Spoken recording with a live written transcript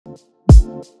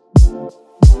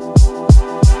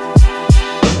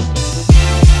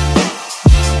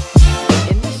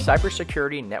In this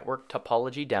Cybersecurity Network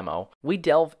Topology demo, we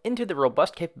delve into the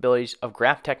robust capabilities of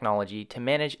graph technology to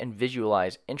manage and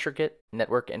visualize intricate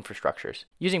network infrastructures.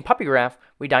 Using PuppyGraph,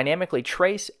 we dynamically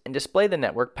trace and display the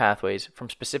network pathways from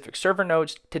specific server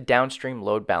nodes to downstream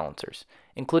load balancers,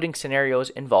 including scenarios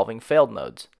involving failed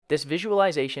nodes. This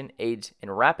visualization aids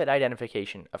in rapid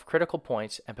identification of critical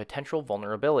points and potential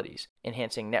vulnerabilities,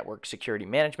 enhancing network security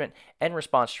management and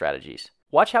response strategies.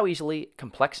 Watch how easily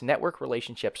complex network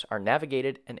relationships are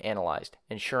navigated and analyzed,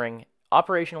 ensuring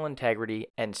operational integrity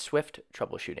and swift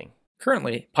troubleshooting.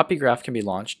 Currently, PuppyGraph can be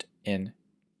launched in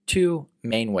two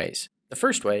main ways. The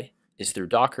first way is through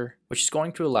Docker, which is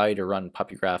going to allow you to run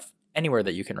PuppyGraph anywhere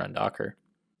that you can run Docker.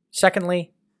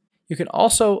 Secondly, you can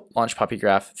also launch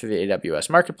PuppyGraph through the AWS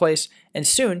Marketplace, and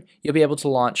soon you'll be able to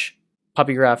launch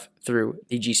PuppyGraph through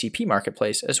the GCP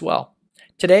Marketplace as well.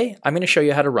 Today, I'm going to show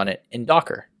you how to run it in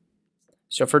Docker.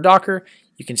 So for Docker,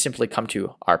 you can simply come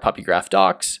to our PuppyGraph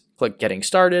docs, click Getting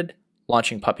Started,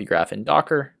 launching PuppyGraph in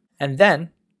Docker, and then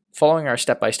following our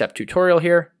step-by-step tutorial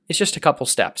here, it's just a couple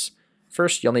steps.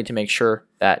 First, you'll need to make sure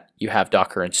that you have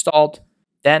Docker installed.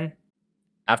 Then,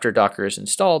 after Docker is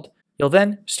installed, you'll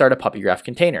then start a PuppyGraph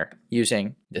container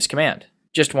using this command.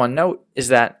 Just one note is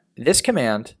that this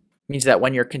command means that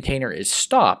when your container is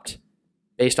stopped,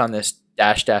 based on this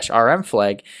 --rm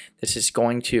flag, this is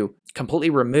going to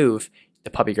completely remove the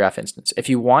PuppyGraph instance. If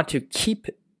you want to keep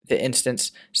the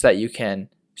instance so that you can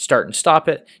start and stop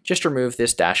it, just remove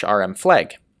this -rm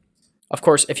flag. Of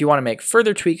course, if you want to make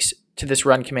further tweaks to this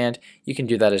run command, you can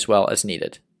do that as well as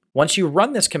needed. Once you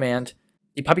run this command,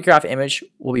 the PuppyGraph image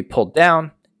will be pulled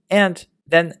down, and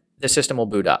then the system will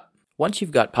boot up. Once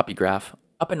you've got PuppyGraph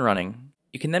up and running,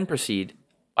 you can then proceed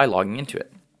by logging into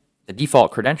it. The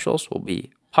default credentials will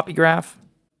be PuppyGraph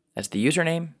as the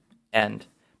username and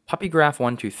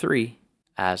PuppyGraph123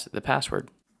 as the password.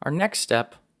 Our next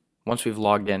step, once we've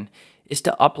logged in, is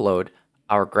to upload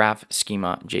our graph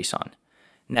schema JSON.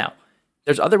 Now,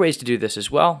 there's other ways to do this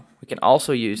as well. We can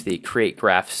also use the create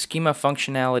graph schema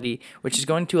functionality, which is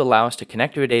going to allow us to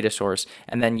connect to a data source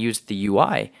and then use the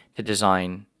UI to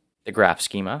design the graph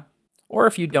schema. Or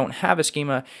if you don't have a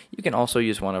schema, you can also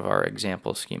use one of our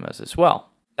example schemas as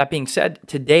well. That being said,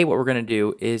 today what we're going to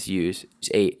do is use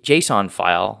a JSON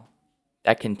file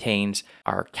that contains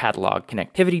our catalog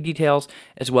connectivity details,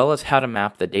 as well as how to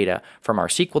map the data from our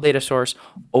SQL data source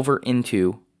over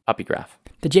into PuppyGraph.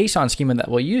 The JSON schema that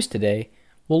we'll use today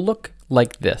will look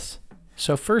like this.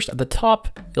 So first at the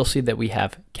top, you'll see that we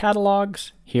have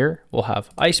catalogs. Here we'll have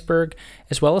iceberg,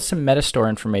 as well as some metastore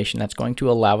information that's going to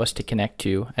allow us to connect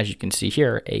to, as you can see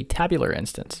here, a tabular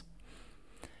instance.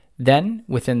 Then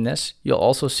within this, you'll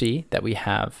also see that we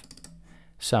have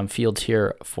some fields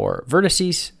here for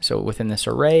vertices. So within this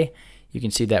array, you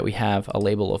can see that we have a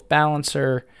label of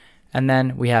balancer, and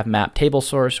then we have map table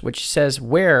source, which says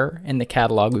where in the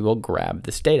catalog we will grab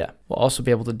this data. We'll also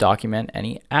be able to document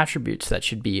any attributes that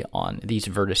should be on these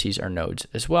vertices or nodes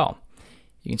as well.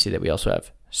 You can see that we also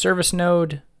have service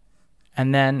node,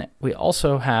 and then we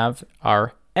also have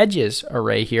our edges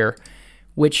array here,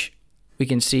 which we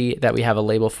can see that we have a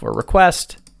label for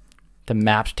request, the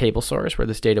mapped table source where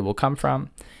this data will come from.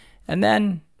 And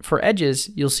then for edges,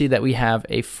 you'll see that we have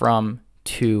a from,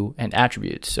 to, and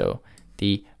attributes. So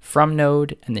the from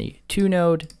node and the to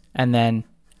node, and then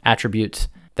attributes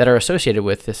that are associated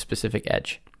with this specific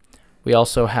edge. We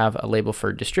also have a label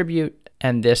for distribute,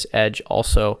 and this edge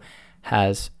also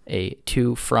has a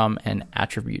to, from, and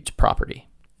attributes property.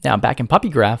 Now back in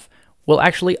PuppyGraph, we'll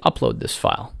actually upload this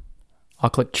file. I'll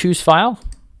click choose file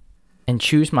and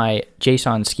choose my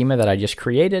JSON schema that I just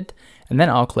created, and then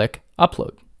I'll click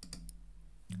upload.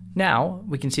 Now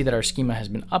we can see that our schema has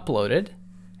been uploaded.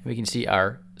 We can see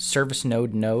our service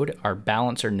node, our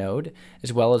balancer node,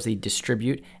 as well as the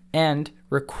distribute and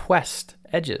request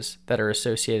edges that are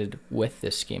associated with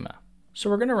this schema. So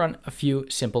we're going to run a few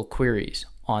simple queries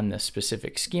on this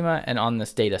specific schema and on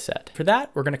this data set. For that,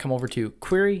 we're going to come over to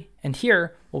query, and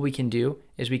here what we can do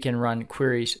is we can run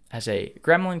queries as a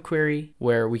gremlin query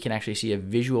where we can actually see a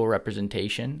visual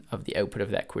representation of the output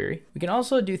of that query. We can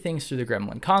also do things through the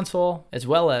gremlin console as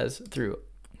well as through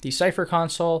the Cypher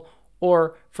console,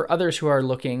 or for others who are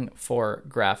looking for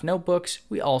graph notebooks,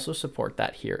 we also support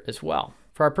that here as well.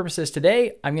 For our purposes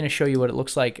today, I'm going to show you what it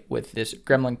looks like with this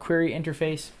gremlin query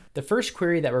interface. The first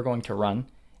query that we're going to run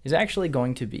is actually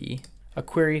going to be a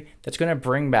query that's going to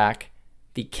bring back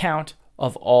the count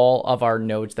of all of our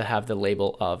nodes that have the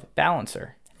label of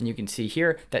balancer. And you can see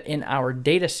here that in our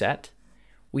data set,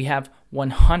 we have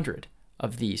 100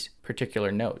 of these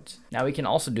particular nodes. Now we can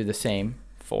also do the same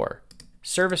for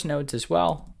service nodes as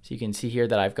well. So you can see here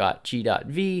that I've got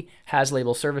g.v has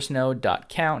label service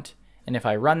node.count. And if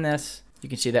I run this, you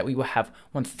can see that we will have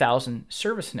 1,000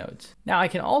 service nodes. Now I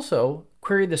can also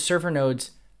query the server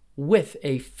nodes with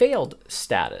a failed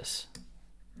status.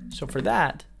 So for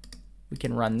that, we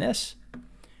can run this,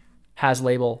 has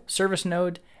label service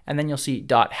node, and then you'll see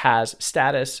 .has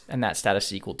status, and that status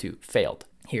is equal to failed.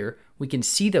 Here, we can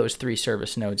see those 3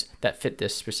 service nodes that fit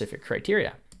this specific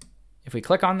criteria. If we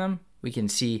click on them, we can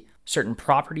see certain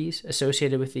properties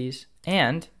associated with these.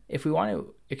 And if we want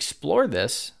to explore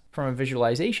this from a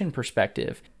visualization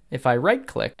perspective, if I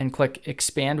right-click and click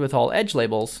Expand with all edge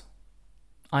labels,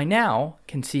 I now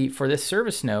can see for this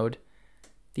service node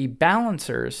the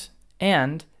balancers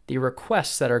and the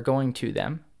requests that are going to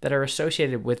them that are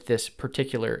associated with this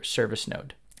particular service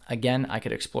node. Again, I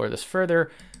could explore this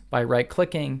further by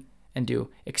right-clicking and do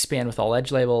Expand with all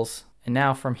edge labels. And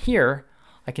now from here,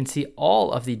 I can see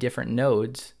all of the different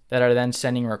nodes that are then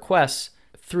sending requests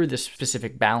through this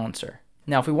specific balancer.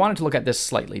 Now, if we wanted to look at this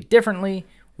slightly differently,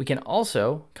 we can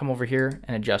also come over here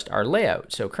and adjust our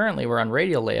layout. So currently we're on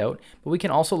radial layout, but we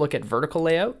can also look at vertical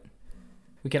layout.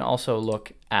 We can also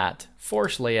look at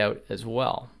force layout as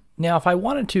well. Now, if I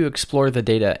wanted to explore the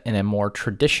data in a more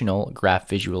traditional graph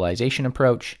visualization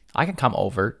approach, I can come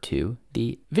over to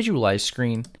the Visualize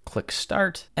screen, click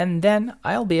Start, and then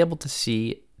I'll be able to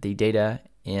see the data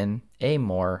in a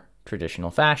more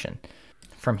traditional fashion.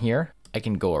 From here, I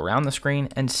can go around the screen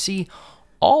and see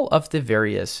all of the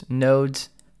various nodes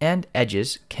and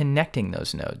edges connecting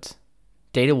those nodes.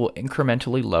 Data will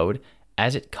incrementally load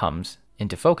as it comes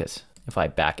into focus. If I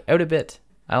back out a bit,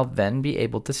 I'll then be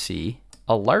able to see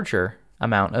a larger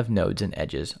amount of nodes and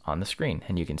edges on the screen,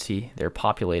 and you can see they're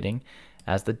populating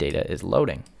as the data is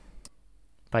loading.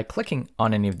 By clicking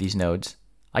on any of these nodes,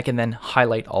 I can then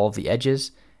highlight all of the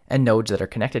edges and nodes that are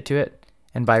connected to it,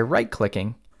 and by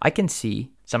right-clicking, I can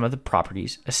see some of the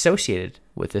properties associated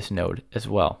with this node as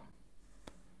well.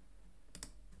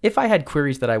 If I had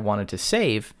queries that I wanted to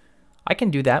save, I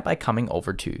can do that by coming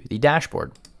over to the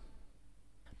dashboard.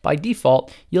 By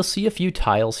default, you'll see a few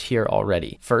tiles here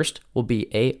already. First will be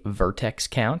a vertex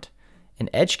count, an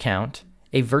edge count,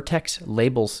 a vertex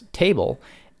labels table,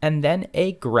 and then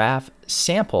a graph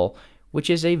sample, which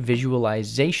is a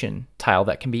visualization tile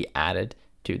that can be added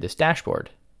to this dashboard.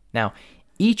 Now,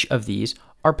 each of these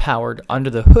are powered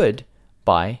under the hood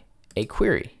by a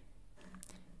query.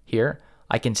 Here,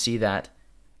 I can see that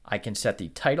I can set the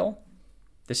title.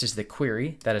 This is the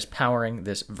query that is powering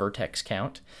this vertex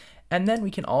count. And then we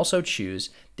can also choose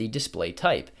the display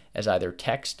type as either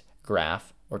text,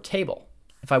 graph, or table.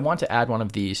 If I want to add one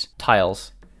of these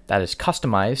tiles that is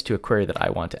customized to a query that I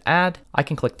want to add, I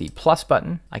can click the plus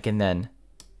button. I can then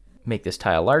make this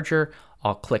tile larger.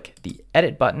 I'll click the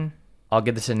edit button. I'll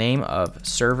give this a name of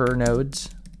server nodes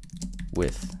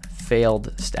with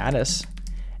failed status,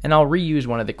 and I'll reuse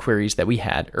one of the queries that we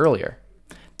had earlier.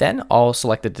 Then I'll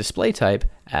select the display type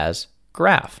as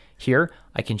graph. Here,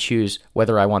 I can choose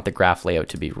whether I want the graph layout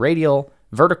to be radial,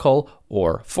 vertical,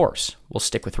 or force. We'll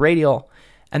stick with radial,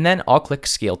 and then I'll click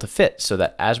scale to fit so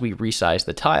that as we resize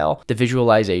the tile, the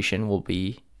visualization will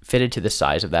be fitted to the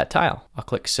size of that tile. I'll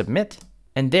click submit,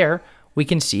 and there we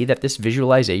can see that this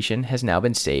visualization has now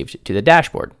been saved to the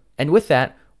dashboard. And with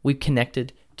that, we've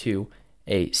connected to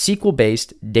a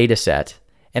SQL-based data set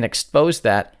and exposed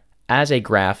that as a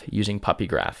graph using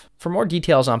PuppyGraph. For more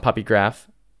details on PuppyGraph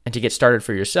and to get started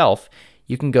for yourself,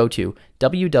 you can go to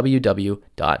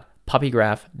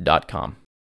www.puppygraph.com.